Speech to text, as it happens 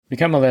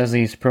Become a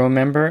Leslie's Pro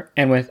member,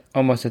 and with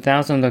almost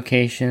 1,000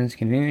 locations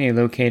conveniently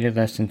located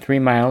less than 3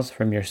 miles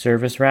from your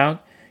service route,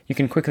 you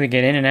can quickly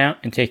get in and out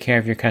and take care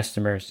of your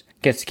customers.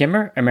 Get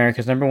Skimmer,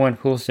 America's #1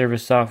 pool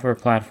service software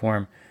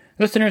platform.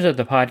 Listeners of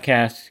the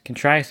podcast can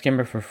try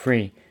Skimmer for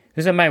free.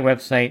 Visit my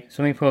website,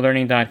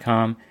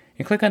 swimmingpoollearning.com,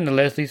 and click on the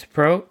Leslie's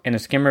Pro and the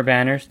Skimmer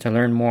banners to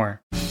learn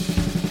more. The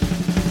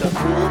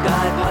Pool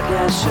Guy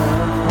Podcast Show.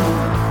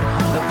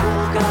 The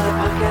Pool Guy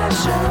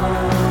Podcast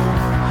Show.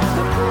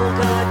 The Pool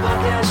Guy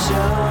Podcast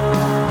Show.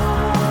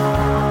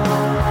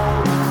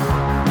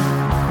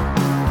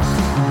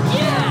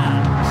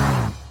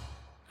 Yeah!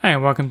 Hi,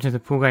 welcome to the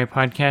Pool Guy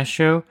Podcast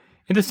Show.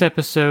 In this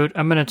episode,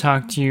 I'm going to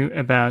talk to you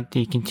about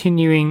the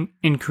continuing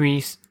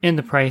increase in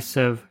the price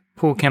of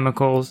pool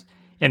chemicals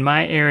in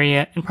my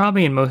area and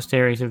probably in most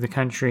areas of the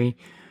country.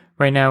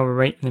 Right now, we're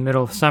right in the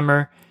middle of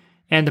summer,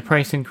 and the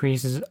price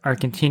increases are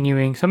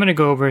continuing. So I'm going to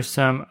go over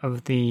some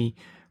of the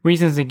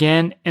reasons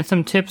again and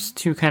some tips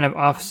to kind of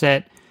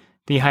offset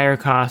the higher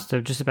cost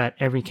of just about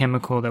every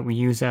chemical that we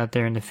use out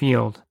there in the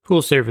field.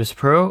 Pool Service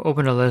Pro.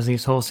 Open a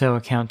Leslie's wholesale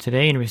account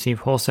today and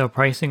receive wholesale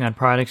pricing on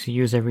products you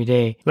use every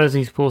day.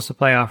 Leslie's Pool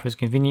Supply offers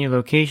convenient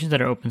locations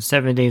that are open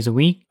 7 days a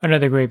week.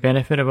 Another great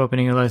benefit of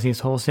opening a Leslie's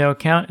wholesale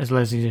account is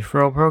Leslie's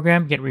referral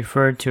program. Get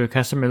referred to a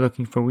customer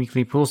looking for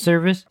weekly pool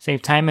service.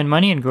 Save time and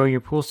money and grow your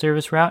pool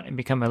service route and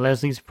become a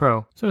Leslie's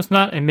Pro. So it's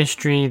not a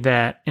mystery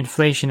that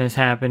inflation is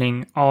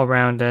happening all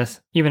around us,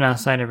 even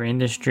outside of our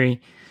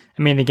industry.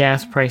 I mean, the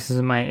gas prices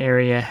in my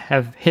area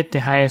have hit the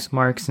highest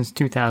mark since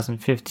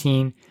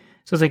 2015.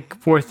 So it's like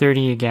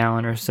 $4.30 a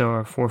gallon or so,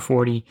 or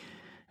 $4.40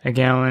 a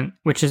gallon,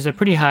 which is a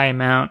pretty high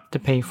amount to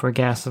pay for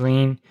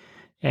gasoline.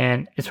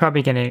 And it's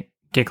probably going to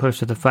get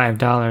closer to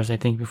 $5, I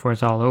think, before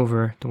it's all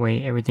over, the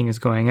way everything is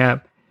going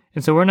up.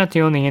 And so we're not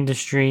the only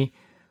industry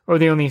or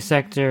the only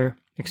sector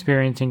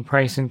experiencing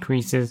price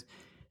increases.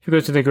 If you go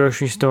to the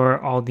grocery store,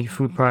 all the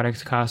food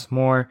products cost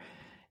more,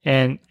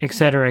 and et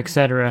cetera, et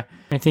cetera.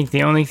 I think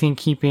the only thing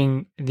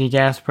keeping the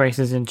gas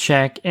prices in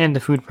check, and the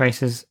food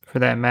prices for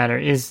that matter,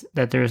 is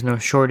that there is no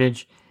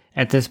shortage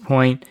at this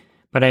point.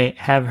 But I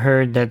have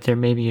heard that there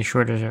may be a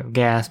shortage of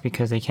gas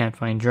because they can't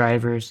find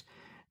drivers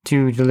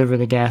to deliver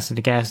the gas to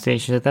the gas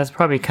stations. That's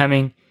probably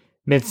coming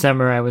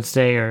midsummer, I would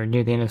say, or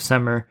near the end of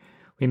summer.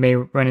 We may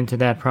run into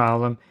that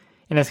problem.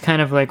 And that's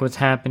kind of like what's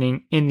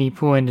happening in the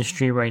pool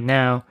industry right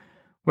now,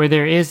 where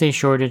there is a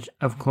shortage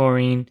of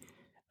chlorine,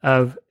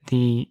 of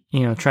the,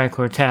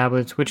 trichlor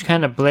tablets, which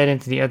kind of bled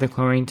into the other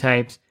chlorine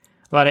types.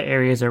 A lot of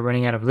areas are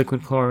running out of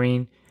liquid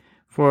chlorine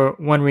for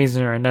one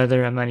reason or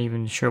another. I'm not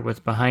even sure what's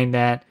behind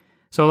that.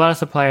 So a lot of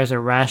suppliers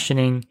are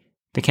rationing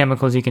the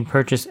chemicals you can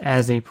purchase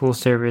as a pool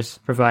service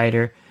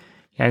provider.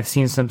 I've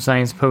seen some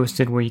signs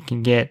posted where you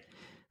can get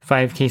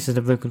 5 cases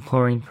of liquid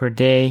chlorine per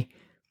day,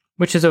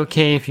 which is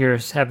okay if you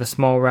have a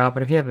small route,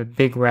 but if you have a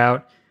big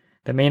route,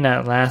 that may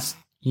not last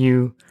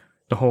you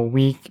the whole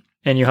week,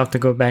 and you have to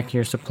go back to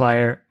your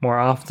supplier more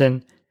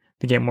often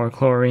to get more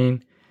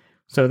chlorine.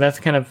 So that's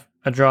kind of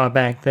a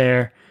drawback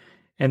there.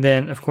 And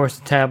then, of course,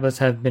 the tablets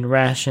have been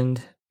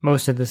rationed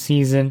most of the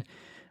season,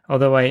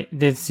 although I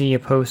did see a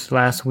post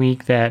last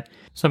week that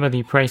some of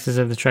the prices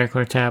of the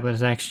trichlor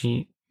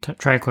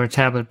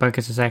tablet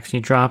buckets is actually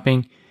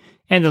dropping,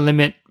 and the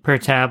limit per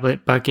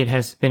tablet bucket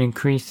has been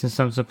increased in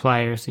some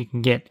suppliers, so you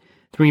can get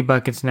 3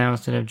 buckets now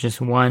instead of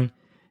just 1.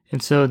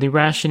 And so the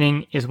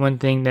rationing is one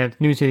thing that's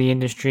new to the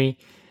industry.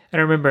 I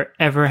don't remember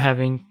ever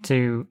having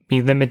to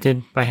be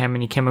limited by how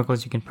many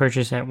chemicals you can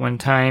purchase at one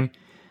time.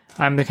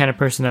 I'm the kind of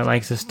person that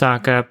likes to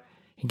stock up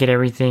and get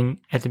everything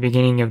at the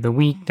beginning of the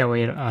week. That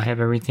way I'll have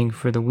everything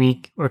for the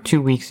week or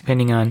 2 weeks,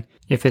 depending on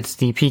if it's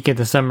the peak of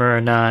the summer or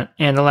not.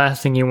 And the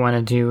last thing you want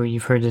to do,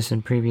 you've heard this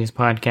in previous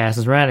podcasts,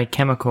 is run out of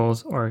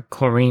chemicals, or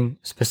chlorine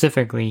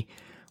specifically,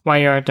 while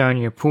you're out there on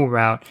your pool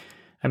route.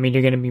 I mean,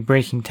 you're going to be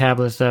breaking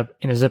tablets up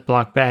in a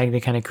Ziploc bag. They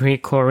kind of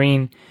create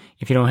chlorine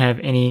if you don't have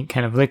any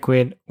kind of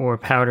liquid or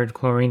powdered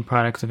chlorine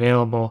products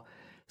available.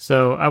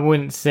 So I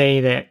wouldn't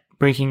say that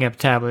breaking up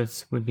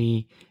tablets would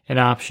be an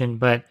option,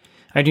 but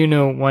I do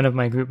know one of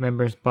my group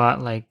members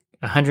bought like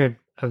 100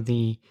 of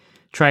the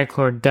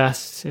trichlor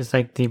dusts. It's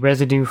like the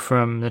residue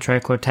from the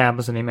trichlor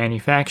tablets that they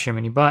manufacture.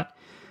 And he bought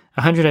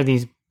 100 of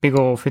these big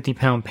old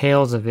 50-pound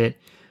pails of it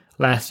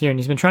last year, and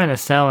he's been trying to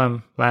sell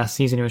them. Last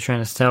season he was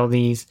trying to sell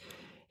these,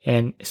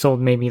 and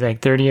sold maybe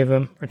like 30 of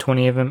them or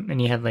 20 of them,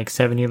 and he had like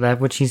 70 left,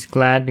 which he's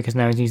glad, because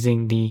now he's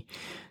using the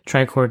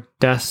trichlor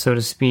dust, so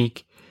to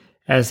speak,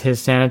 as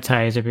his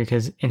sanitizer,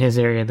 because in his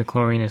area the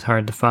chlorine is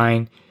hard to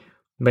find.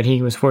 But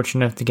he was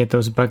fortunate enough to get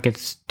those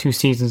buckets 2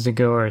 seasons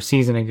ago, or a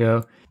season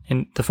ago.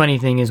 And the funny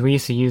thing is, we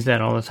used to use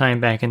that all the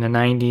time back in the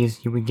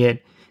 90s. You would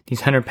get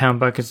these 100-pound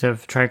buckets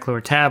of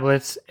trichlor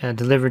tablets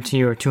delivered to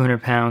you, or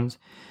 200 pounds,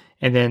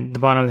 and then the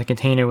bottom of the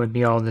container would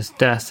be all this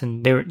dust.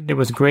 And it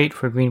was great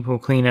for green pool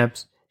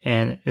cleanups,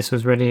 and this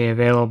was readily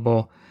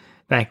available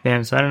back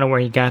then. So I don't know where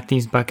he got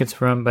these buckets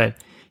from, but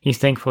he's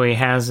thankful he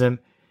has them.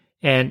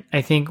 And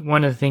I think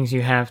one of the things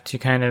you have to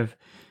kind of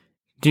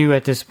do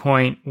at this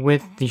point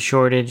with the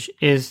shortage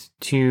is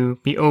to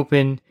be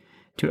open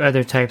to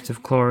other types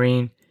of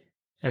chlorine.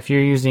 If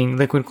you're using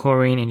liquid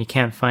chlorine and you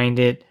can't find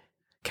it,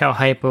 Cal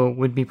Hypo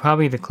would be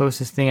probably the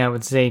closest thing I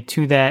would say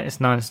to that. It's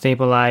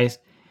non-stabilized,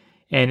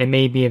 and it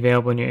may be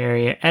available in your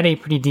area at a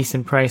pretty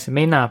decent price. It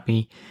may not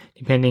be,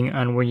 depending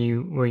on where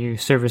you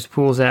service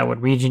pools at,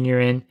 what region you're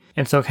in.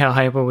 And so Cal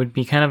Hypo would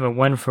be kind of a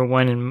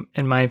 1-for-1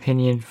 in my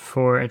opinion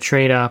for a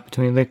trade-off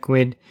between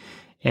liquid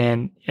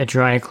and a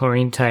dry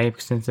chlorine type,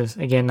 since it's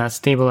again not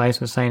stabilized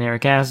with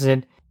cyanuric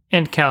acid.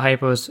 And Cal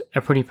Hypo is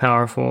a pretty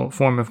powerful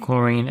form of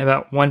chlorine.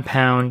 About 1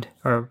 pound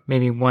or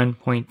maybe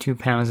 1.2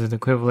 pounds is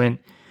equivalent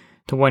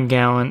to 1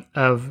 gallon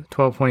of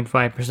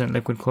 12.5%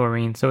 liquid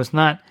chlorine. So it's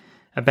not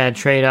a bad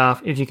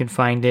trade-off if you can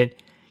find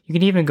it. You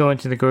can even go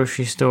into the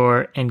grocery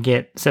store and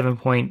get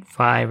 7.5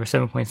 or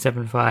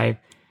 7.75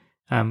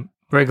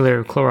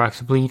 regular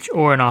Clorox bleach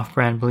or an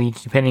off-brand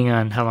bleach, depending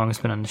on how long it's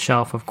been on the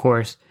shelf, of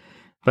course.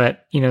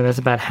 But, that's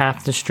about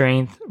half the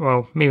strength,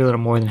 well, maybe a little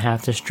more than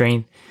half the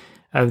strength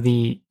of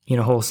the,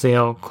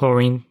 wholesale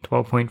chlorine,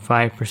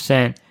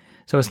 12.5%.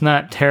 So it's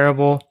not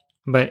terrible,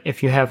 but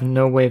if you have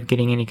no way of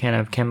getting any kind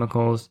of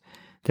chemicals,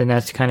 then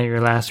that's kind of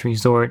your last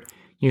resort,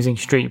 using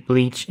straight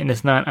bleach. And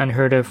it's not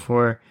unheard of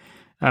for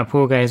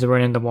pool guys to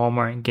run into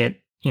Walmart and get,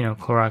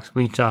 Clorox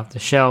bleach off the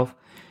shelf.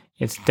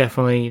 It's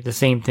definitely the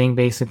same thing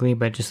basically,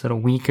 but just a little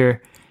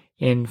weaker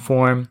in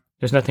form.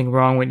 There's nothing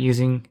wrong with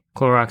using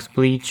Clorox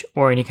bleach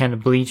or any kind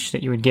of bleach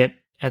that you would get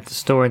at the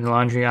store in the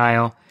laundry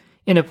aisle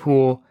in a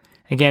pool.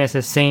 Again, it's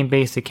the same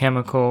basic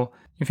chemical.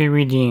 If you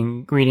read the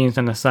ingredients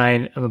on the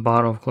side of a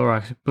bottle of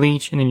Clorox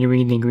bleach and then you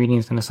read the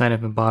ingredients on the side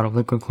of a bottle of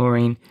liquid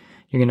chlorine,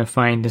 you're going to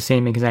find the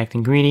same exact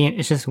ingredient.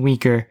 It's just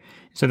weaker.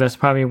 So that's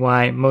probably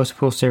why most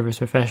pool service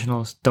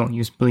professionals don't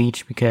use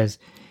bleach, because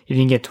if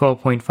you can get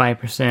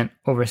 12.5%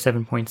 over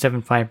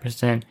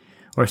 7.75%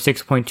 or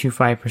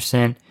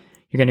 6.25%,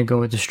 you're going to go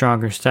with the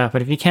stronger stuff.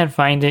 But if you can't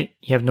find it,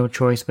 you have no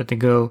choice but to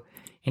go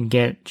and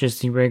get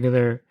just the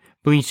regular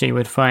bleach that you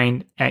would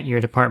find at your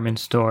department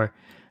store.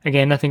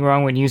 Again, nothing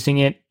wrong with using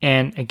it.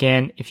 And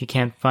again, if you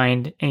can't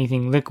find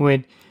anything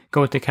liquid,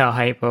 go with the Cal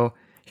Hypo.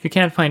 If you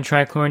can't find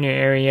trichlor in your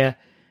area,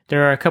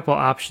 there are a couple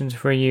options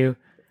for you.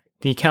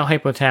 The Cal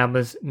Hypo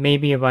tablets may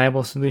be a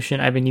viable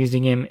solution. I've been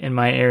using them in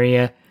my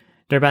area.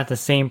 They're about the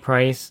same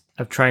price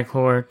of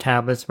trichlor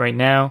tablets right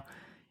now,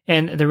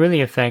 and they're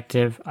really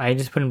effective. I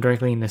just put them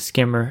directly in the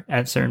skimmer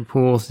at certain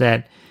pools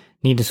that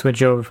need to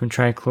switch over from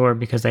trichlor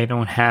because I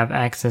don't have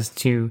access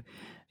to,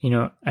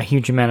 a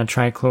huge amount of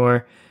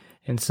trichlor.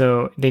 And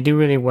so they do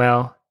really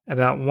well.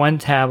 About 1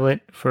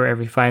 tablet for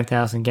every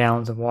 5,000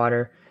 gallons of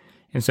water.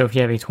 And so if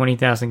you have a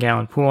 20,000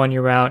 gallon pool on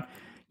your route,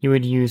 you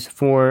would use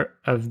 4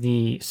 of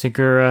the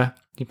Segura,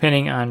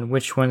 depending on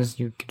which ones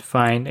you could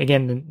find.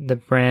 Again, the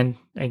brand,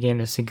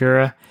 again, is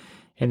Segura.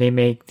 And they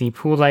make the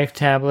Pool Life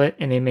tablet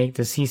and they make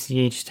the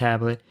CCH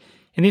tablet.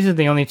 And these are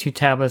the only 2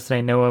 tablets that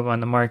I know of on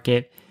the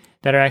market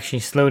that are actually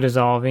slow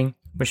dissolving,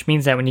 which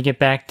means that when you get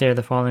back there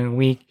the following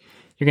week,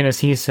 you're going to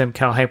see some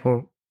Cal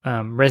Hypo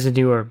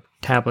residue or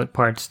tablet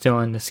parts still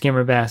in the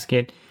skimmer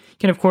basket. You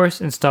can, of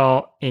course,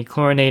 install a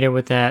chlorinator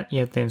with that.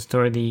 You have to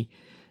install the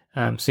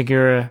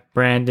Segura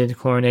branded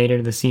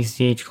chlorinator, the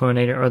CCH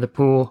chlorinator, or the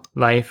Pool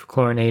Life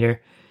chlorinator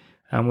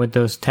with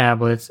those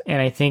tablets.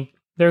 And I think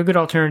they're a good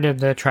alternative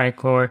to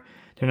trichlor.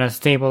 They're not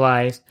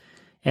stabilized,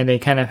 and they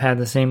kind of have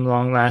the same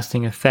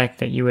long-lasting effect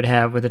that you would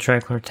have with a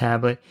trichlor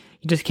tablet.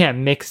 You just can't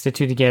mix the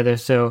two together,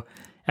 so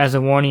as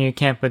a warning, you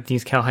can't put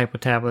these Cal Hypo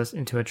tablets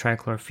into a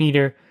trichlor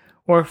feeder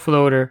or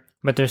floater,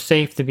 but they're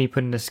safe to be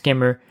put in the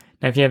skimmer.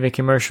 Now, if you have a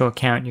commercial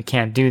account, you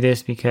can't do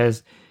this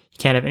because you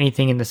can't have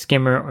anything in the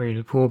skimmer or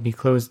your pool will be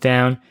closed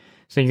down.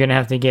 So you're going to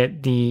have to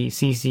get the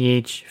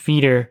CCH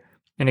feeder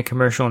in a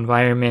commercial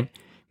environment,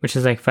 which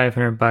is like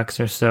 $500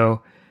 or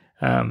so.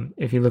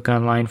 If you look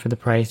online for the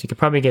price, you could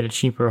probably get it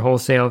cheaper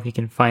wholesale if you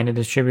can find a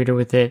distributor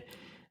with it.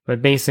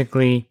 But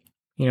basically,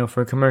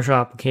 for a commercial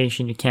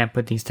application, you can't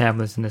put these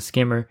tablets in the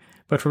skimmer.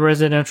 But for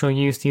residential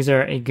use, these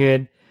are a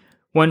good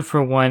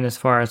 1-for-1 as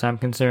far as I'm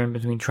concerned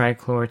between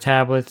trichlor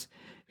tablets,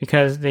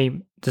 because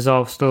they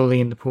dissolve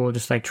slowly in the pool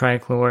just like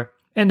trichlor,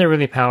 and they're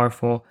really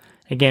powerful.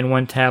 Again,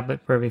 1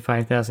 tablet for every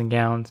 5,000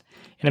 gallons,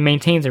 and it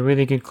maintains a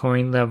really good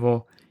chlorine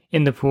level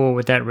in the pool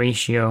with that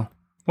ratio.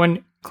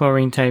 One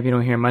chlorine type you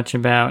don't hear much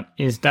about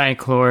is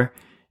dichlor.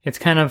 It's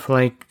kind of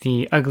like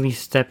the ugly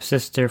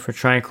stepsister for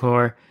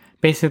trichlor,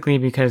 basically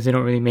because they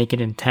don't really make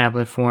it in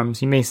tablet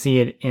forms. You may see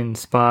it in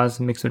spas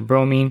mixed with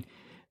bromine,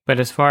 but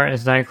as far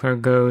as dichlor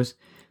goes,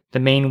 the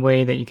main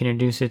way that you can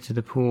introduce it to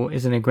the pool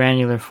is in a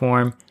granular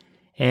form,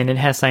 and it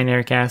has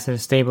cyanuric acid, a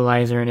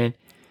stabilizer in it.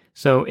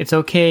 So it's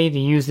okay to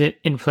use it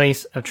in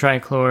place of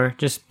trichlor.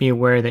 Just be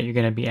aware that you're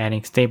going to be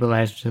adding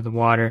stabilizer to the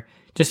water,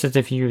 just as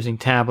if you're using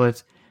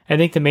tablets. I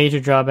think the major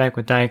drawback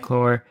with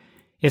dichlor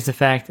is the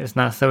fact that it's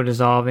not so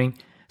dissolving.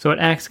 So it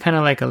acts kind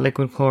of like a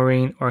liquid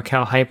chlorine or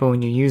Cal Hypo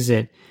when you use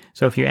it.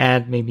 So if you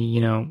add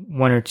maybe,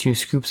 1 or 2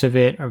 scoops of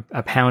it or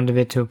a pound of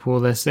it to a pool,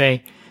 let's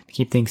say, to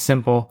keep things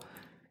simple,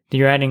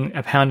 you're adding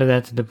a pound of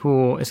that to the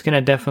pool, it's going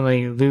to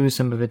definitely lose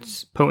some of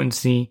its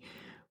potency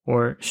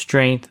or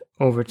strength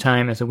over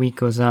time as the week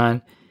goes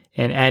on.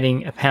 And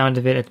adding a pound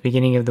of it at the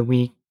beginning of the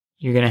week,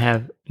 you're going to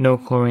have no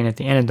chlorine at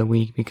the end of the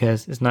week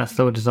because it's not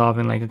slow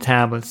dissolving like the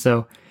tablets.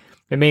 So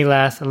it may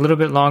last a little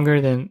bit longer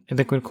than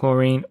liquid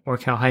chlorine or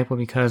Cal-Hypo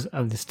because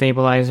of the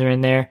stabilizer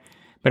in there,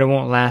 but it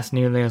won't last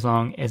nearly as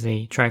long as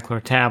a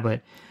trichlor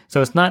tablet.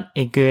 So it's not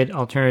a good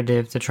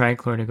alternative to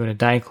trichlor to go to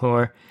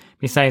dichlor.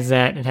 Besides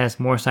that, it has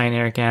more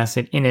cyanuric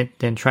acid in it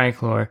than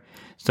trichlor.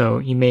 So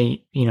you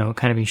may,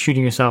 kind of be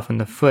shooting yourself in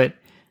the foot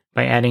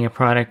by adding a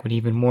product with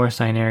even more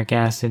cyanuric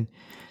acid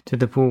to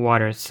the pool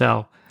water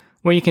itself.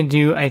 What you can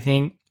do, I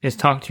think, is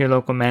talk to your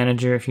local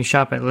manager. If you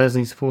shop at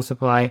Leslie's Pool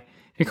Supply,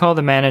 if you call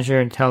the manager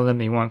and tell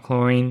them you want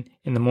chlorine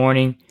in the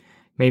morning,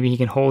 maybe he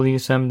can hold you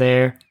some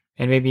there,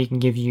 and maybe he can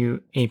give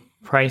you a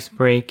price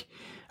break.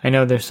 I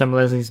know there's some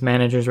Leslie's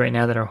managers right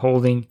now that are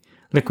holding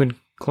liquid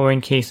chlorine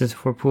cases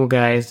for pool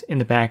guys in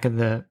the back of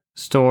the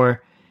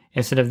store.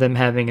 Instead of them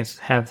having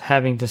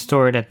to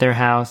store it at their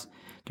house,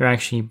 they're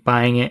actually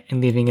buying it and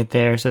leaving it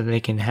there so that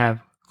they can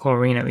have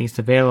chlorine at least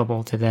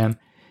available to them.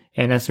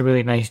 And that's a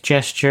really nice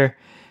gesture.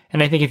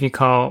 And I think if you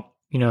call,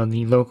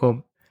 the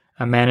local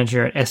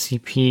manager at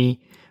SCP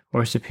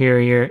or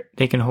Superior,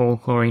 they can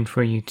hold chlorine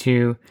for you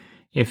too.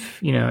 If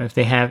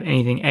they have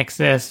anything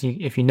excess,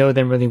 if you know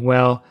them really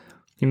well,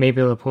 you may be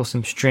able to pull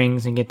some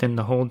strings and get them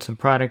to hold some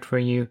product for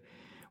you.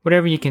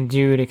 Whatever you can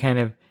do to kind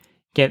of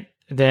get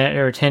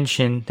their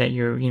attention that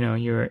you're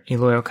a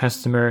loyal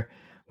customer,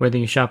 whether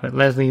you shop at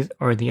Leslie's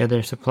or the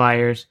other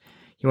suppliers.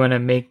 You want to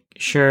make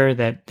sure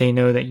that they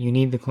know that you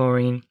need the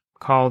chlorine.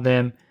 Call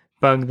them,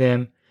 bug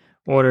them,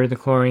 order the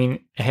chlorine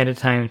ahead of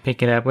time and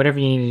pick it up. Whatever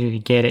you need to do to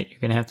get it, you're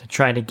going to have to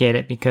try to get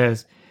it,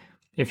 because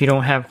if you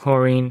don't have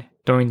chlorine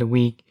during the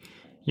week,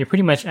 you're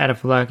pretty much out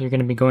of luck. You're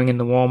going to be going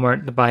into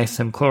Walmart to buy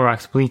some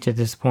Clorox bleach at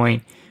this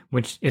point,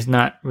 which is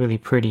not really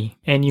pretty.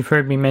 And you've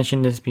heard me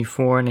mention this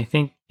before, and I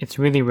think it's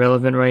really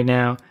relevant right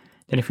now,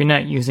 that if you're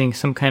not using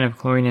some kind of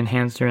chlorine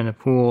enhancer in the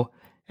pool,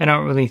 I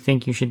don't really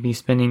think you should be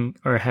spending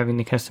or having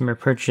the customer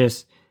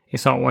purchase a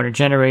saltwater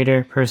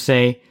generator per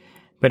se.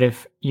 But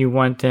if you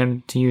want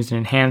them to use an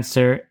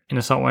enhancer, and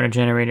a saltwater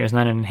generator is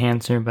not an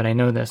enhancer, but I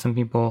know that some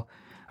people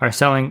are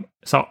selling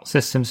salt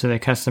systems to their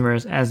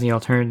customers as the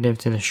alternative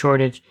to the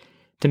shortage.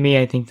 To me,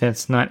 I think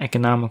that's not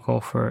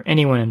economical for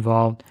anyone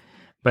involved.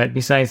 But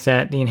besides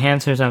that, the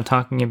enhancers I'm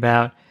talking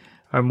about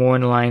are more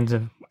in the lines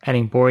of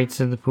adding borates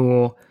to the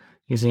pool,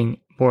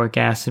 using boric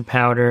acid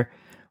powder,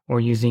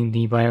 or using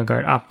the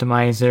BioGuard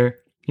Optimizer,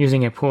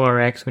 using a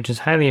PoolRx, which is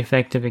highly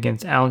effective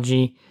against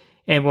algae,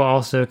 and will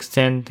also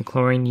extend the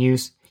chlorine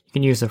use. You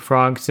can use the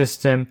frog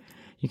system.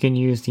 You can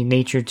use the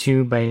Nature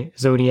 2 by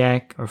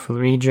Zodiac or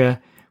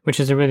Fluoridra, which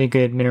is a really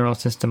good mineral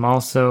system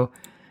also.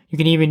 You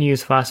can even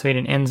use phosphate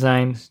and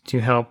enzymes to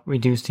help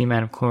reduce the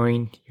amount of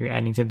chlorine you're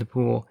adding to the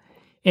pool.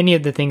 Any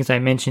of the things I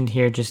mentioned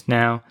here just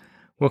now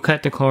will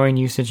cut the chlorine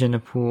usage in the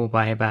pool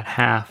by about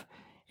half.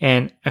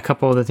 And a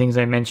couple of the things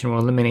I mentioned will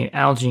eliminate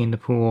algae in the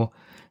pool.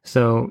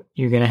 So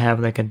you're going to have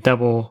like a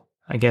double,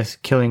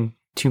 killing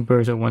two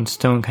birds with one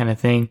stone kind of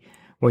thing,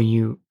 where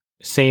you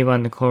save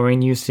on the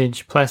chlorine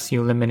usage, plus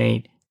you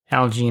eliminate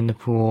algae in the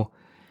pool.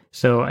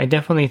 So I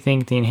definitely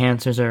think the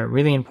enhancers are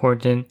really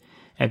important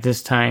at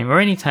this time, or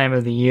any time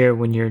of the year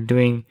when you're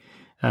doing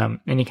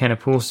any kind of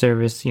pool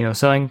service.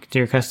 Selling to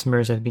your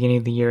customers at the beginning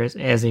of the year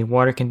as a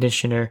water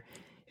conditioner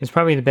is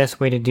probably the best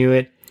way to do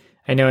it.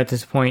 I know at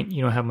this point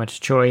you don't have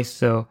much choice,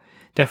 so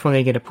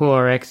definitely get a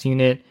PoolRx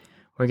unit,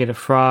 or get a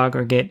Frog,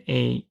 or get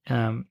a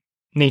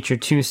Nature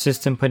 2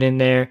 system put in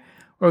there,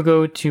 or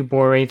go to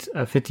borates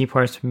of 50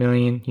 parts per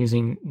million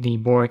using the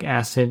boric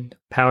acid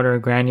powder or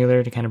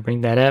granular to kind of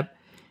bring that up.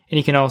 And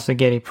you can also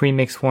get a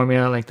premix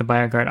formula like the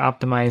BioGuard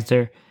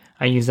Optimizer.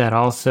 I use that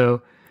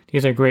also.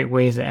 These are great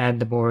ways to add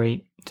the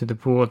borate to the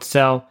pool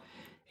itself.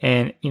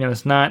 And,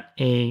 it's not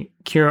a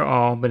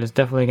cure-all, but it's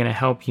definitely going to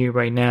help you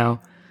right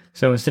now.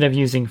 So instead of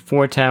using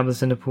 4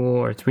 tablets in the pool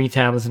or 3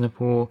 tablets in the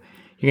pool,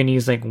 you're going to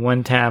use like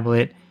 1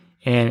 tablet.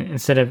 And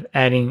instead of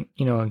adding,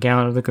 a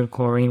gallon of liquid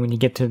chlorine when you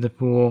get to the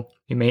pool,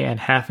 you may add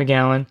half a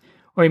gallon,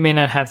 or you may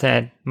not have to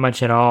add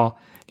much at all,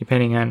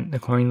 depending on the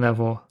chlorine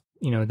level,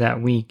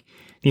 that week.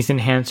 These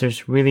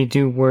enhancers really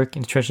do work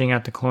in stretching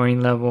out the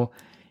chlorine level.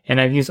 And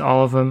I've used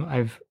all of them.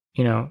 I've,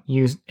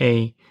 used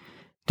I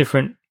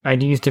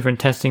use different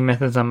testing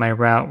methods on my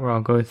route, where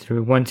I'll go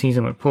through one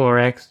season with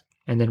PoolRx.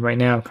 And then right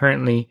now,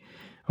 currently,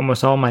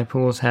 almost all my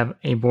pools have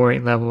a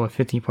borate level of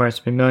 50 parts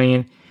per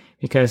million,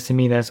 because to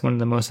me, that's one of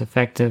the most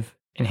effective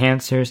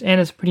enhancers, and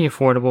it's pretty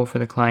affordable for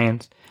the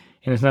clients,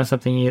 and it's not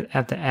something you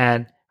have to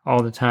add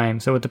all the time.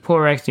 So with the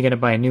PoolRx, you got to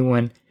buy a new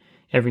one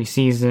every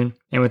season.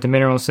 And with the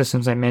mineral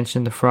systems I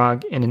mentioned, the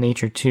Frog and the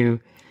Nature 2,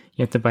 you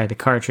have to buy the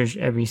cartridge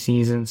every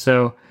season.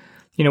 So,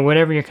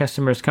 whatever your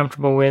customer is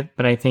comfortable with,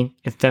 but I think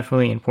it's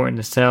definitely important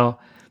to sell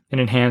an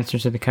enhancer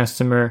to the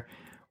customer,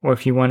 or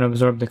if you want to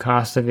absorb the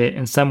cost of it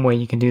in some way,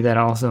 you can do that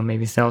also.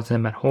 Maybe sell it to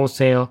them at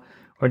wholesale,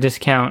 or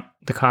discount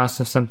the cost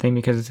of something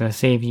because it's going to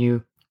save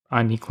you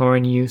on the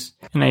chlorine use.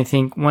 And I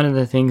think one of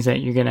the things that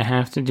you're going to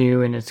have to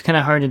do, and it's kind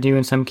of hard to do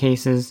in some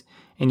cases,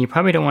 and you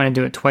probably don't want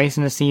to do it twice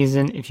in a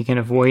season if you can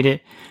avoid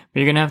it, but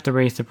you're going to have to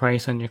raise the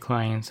price on your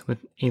clients with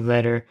a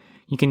letter.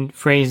 you can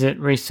phrase it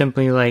very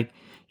simply like,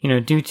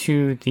 due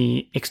to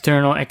the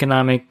external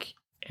economic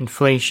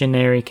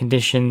inflationary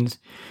conditions,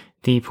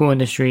 the pool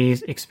industry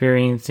is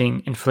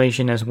experiencing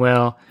inflation as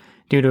well.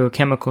 Due to a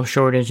chemical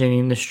shortage in the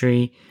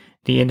industry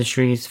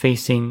is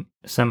facing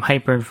some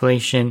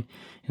hyperinflation.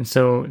 And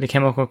so the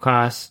chemical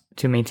costs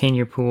to maintain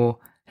your pool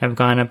have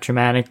gone up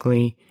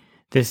dramatically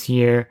this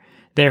year.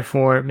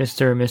 Therefore,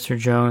 Mr. or Mr.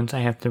 Jones, I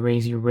have to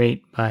raise your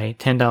rate by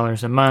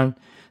 $10 a month.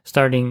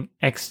 Starting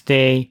X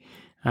day,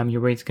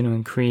 your rate's going to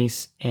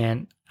increase,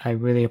 and I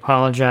really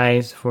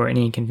apologize for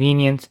any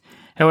inconvenience.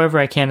 However,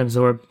 I can't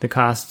absorb the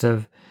cost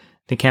of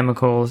the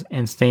chemicals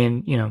and stay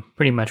in,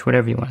 pretty much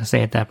whatever you want to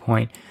say at that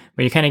point.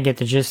 But you kind of get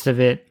the gist of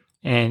it,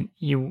 and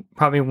you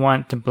probably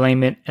want to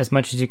blame it as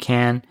much as you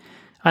can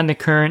on the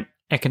current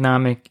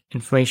economic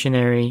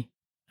inflationary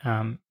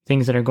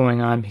things that are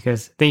going on,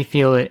 because they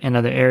feel it in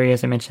other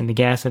areas. I mentioned the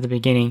gas at the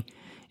beginning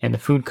and the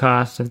food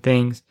costs of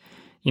things.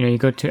 You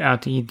go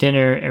out to eat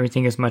dinner,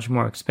 everything is much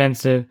more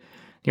expensive.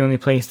 The only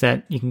place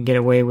that you can get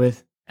away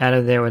with out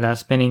of there without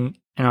spending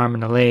an arm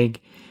and a leg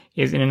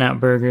is In-N-Out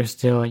Burger.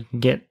 Still, you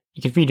can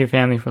feed your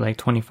family for like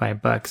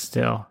 $25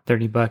 still,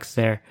 $30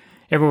 there.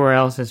 Everywhere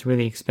else is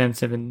really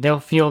expensive, and they'll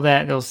feel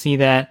that, they'll see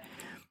that.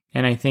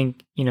 And I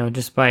think,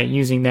 just by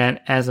using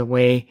that as a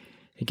way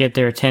to get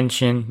their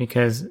attention,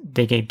 because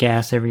they get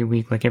gas every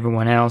week like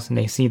everyone else and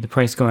they see the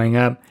price going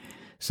up.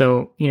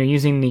 So,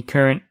 using the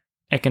current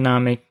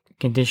economic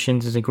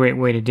conditions is a great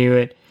way to do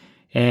it.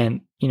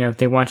 And, if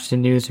they watch the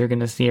news, they're going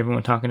to see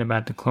everyone talking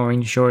about the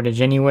chlorine shortage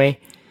anyway.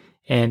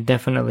 And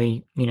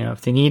definitely,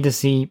 if they need to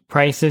see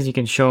prices, you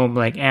can show them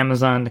like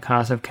Amazon, the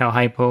cost of Cal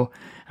Hypo.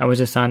 I was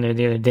just on there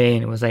the other day,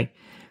 and it was like,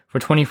 for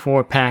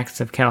 24 packs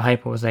of Cal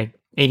Hypo, it was like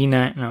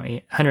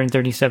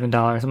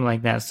 $137, something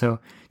like that. So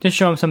just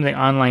show them some of the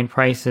online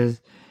prices,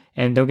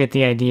 and they'll get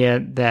the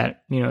idea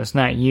that, it's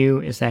not you,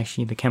 it's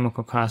actually the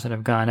chemical costs that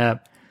have gone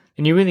up.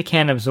 And you really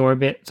can't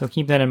absorb it. So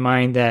keep that in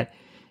mind, that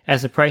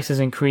as the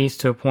prices increase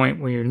to a point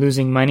where you're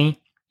losing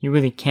money, you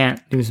really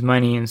can't lose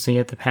money. And so you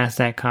have to pass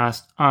that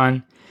cost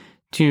on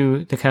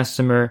to the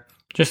customer,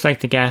 just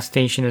like the gas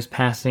station is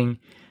passing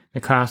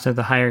the cost of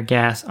the higher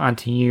gas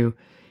onto you.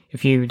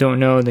 If you don't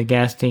know, the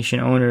gas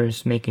station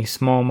owners make a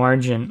small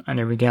margin on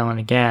every gallon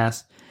of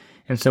gas.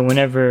 And so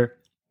whenever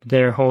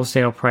their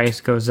wholesale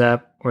price goes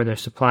up or their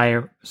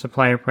supplier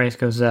price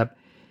goes up,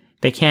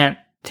 they can't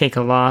take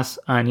a loss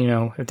on,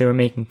 if they were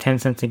making 10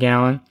 cents a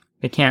gallon,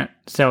 they can't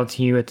sell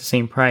to you at the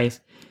same price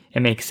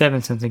and make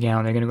 7 cents a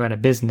gallon. They're going to go out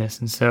of business.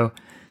 And so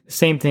the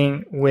same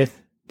thing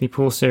with the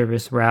pool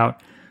service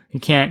route. You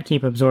can't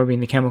keep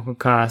absorbing the chemical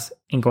costs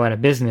and go out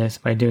of business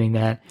by doing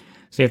that.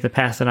 So you have to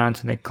pass it on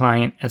to the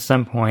client at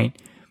some point.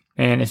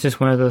 And it's just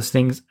one of those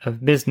things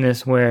of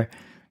business where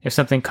if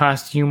something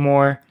costs you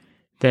more,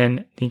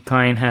 then the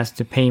client has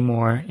to pay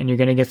more. And you're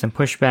going to get some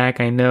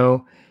pushback, I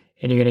know,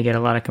 and you're going to get a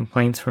lot of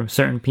complaints from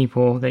certain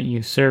people that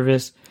you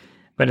service.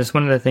 But it's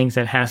one of the things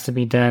that has to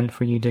be done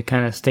for you to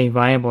kind of stay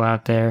viable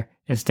out there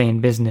and stay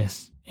in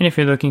business. And if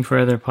you're looking for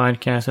other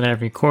podcasts that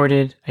I've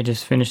recorded, I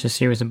just finished a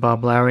series of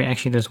Bob Lowry.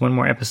 Actually, there's one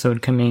more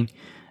episode coming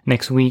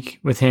next week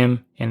with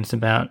him, and it's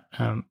about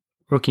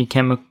rookie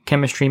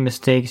chemistry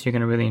mistakes. You're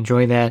going to really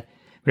enjoy that.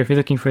 But if you're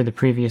looking for the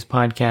previous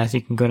podcast,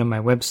 you can go to my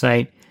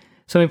website,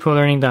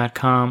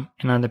 swimmingpoollearning.com,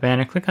 and on the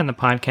banner, click on the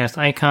podcast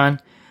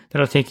icon.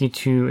 That'll take you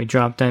to a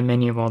drop-down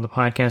menu of all the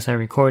podcasts I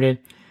recorded.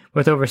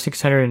 With over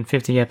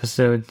 650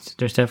 episodes,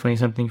 there's definitely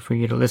something for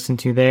you to listen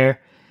to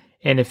there.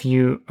 And if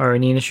you are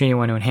in the industry and you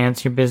want to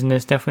enhance your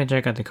business, definitely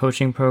check out the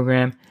coaching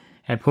program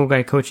at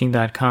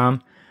poolguycoaching.com. A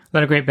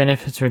lot of great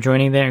benefits for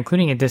joining there,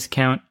 including a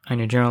discount on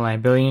your general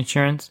liability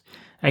insurance.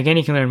 Again,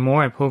 you can learn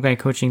more at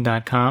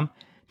poolguycoaching.com.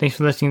 Thanks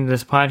for listening to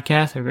this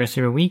podcast. Have a great rest of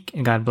your week,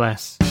 and God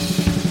bless.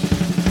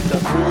 The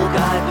Pool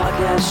Guy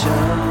Podcast Show.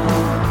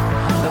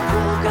 The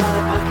Pool Guy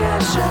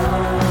Podcast Show.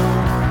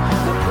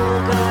 The Pool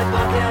Guy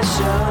Podcast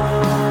Show.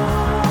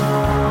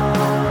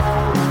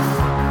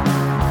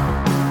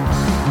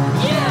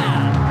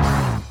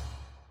 Yeah!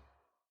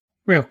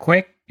 Real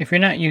quick, if you're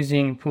not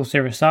using pool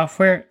service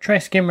software, try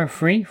Skimmer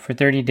free for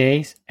 30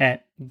 days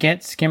at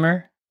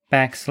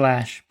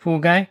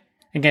getskimmer.com/poolguy.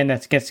 Again,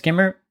 that's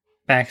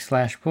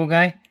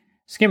getskimmer.com/poolguy.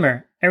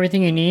 Skimmer,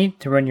 everything you need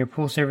to run your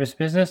pool service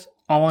business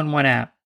all in one app.